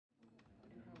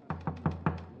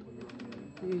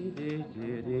Come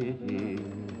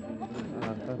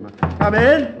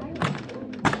in.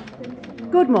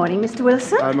 Good morning, Mr.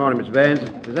 Wilson. Good morning, Miss Baines.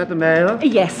 Is that the mail?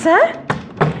 Yes, sir.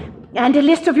 And a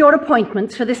list of your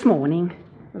appointments for this morning.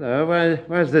 Hello.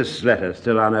 Where's this letter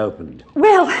still unopened?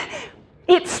 Well,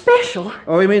 it's special.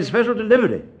 Oh, you mean special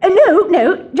delivery?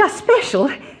 No, just special.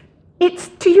 It's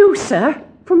to you, sir,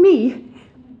 from me.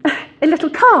 A little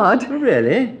card. Oh,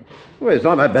 really? Well, it's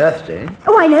not my birthday.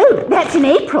 Oh, I know. That's in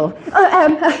April.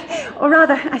 Or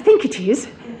rather, I think it is.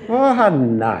 Oh, how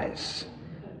nice.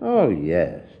 Oh,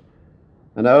 yes.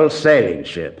 An old sailing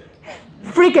ship.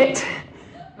 Frigate.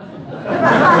 Oh,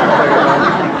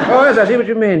 yes, I see what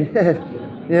you mean.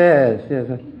 Yes.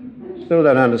 I still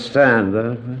don't understand,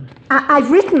 though.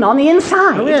 I've written on the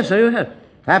inside. Oh, yes, so you have.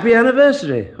 Happy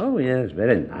anniversary. Oh, yes,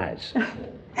 very nice.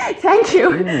 Thank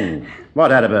you.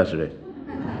 What anniversary?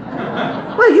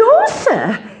 Well, yours,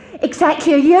 sir.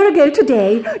 Exactly a year ago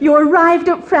today, you arrived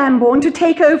at Frambourne to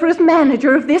take over as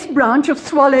manager of this branch of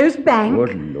Swallow's Bank.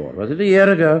 Good Lord, was it a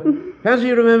year ago? Fancy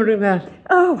you remembering that?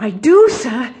 Oh, I do,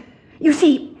 sir. You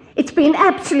see, it's been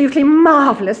absolutely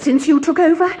marvellous since you took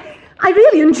over. I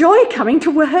really enjoy coming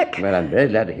to work. Well, I'm very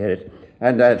glad to hear it.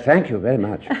 And thank you very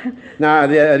much. Now,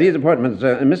 these appointments,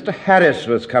 Mr. Harris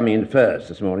was coming in first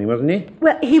this morning, wasn't he?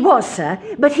 Well, he was, sir.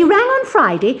 But he rang on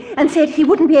Friday and said he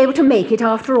wouldn't be able to make it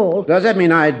after all. Does that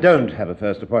mean I don't have a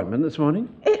first appointment this morning?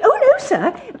 Oh, no, sir.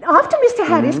 After Mr.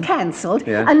 Harris cancelled,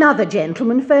 Yeah. another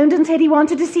gentleman phoned and said he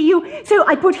wanted to see you, so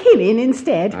I put him in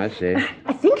instead. I see.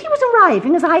 I think he was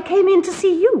arriving as I came in to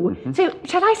see you. So,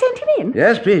 shall I send him in?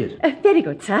 Yes, please. Very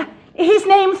good, sir. His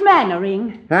name's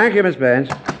Mannering. Thank you, Miss Baines.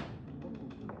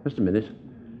 Just a minute.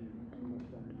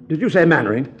 Did you say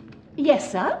Mannering?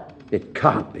 Yes, sir. It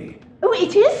can't be. Oh,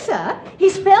 it is, sir.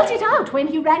 He spelt it out when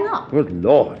he rang up. Good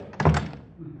Lord.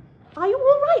 Are you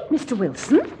all right, Mr.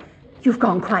 Wilson? You've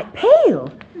gone quite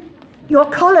pale. Your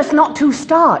collar's not too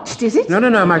starched, is it? No,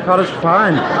 my collar's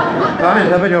fine. Fine,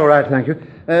 perfectly all right, thank you.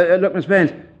 Look, Miss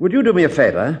Baines, would you do me a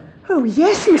favour? Oh,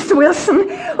 yes, Mr. Wilson.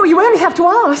 Oh, you only have to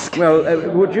ask. Well,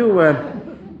 would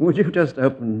you just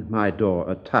open my door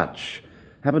a touch?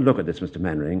 Have a look at this, Mr.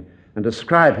 Mannering, and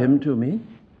describe him to me.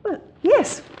 Well,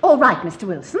 yes. All right, Mr.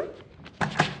 Wilson.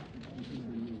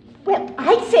 Well,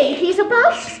 I'd say he's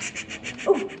about...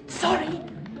 Oh, sorry.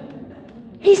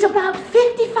 He's about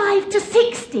 55 to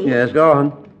 60. Yes, go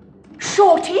on.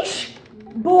 Shortish.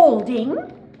 Balding.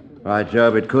 By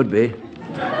Jove, it could be.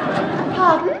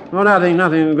 Pardon? Oh,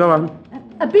 nothing. Go on.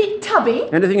 A bit tubby.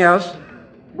 Anything else?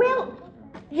 Well,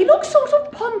 he looks sort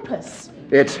of pompous.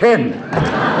 It's him.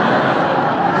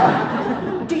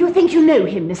 Do you think you know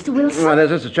him, Mr. Wilson? Well, there's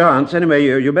just a chance. Anyway,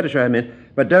 you better show him in,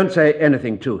 but don't say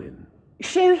anything to him.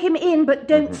 Show him in, but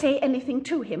don't say anything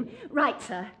to him. Right,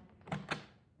 sir.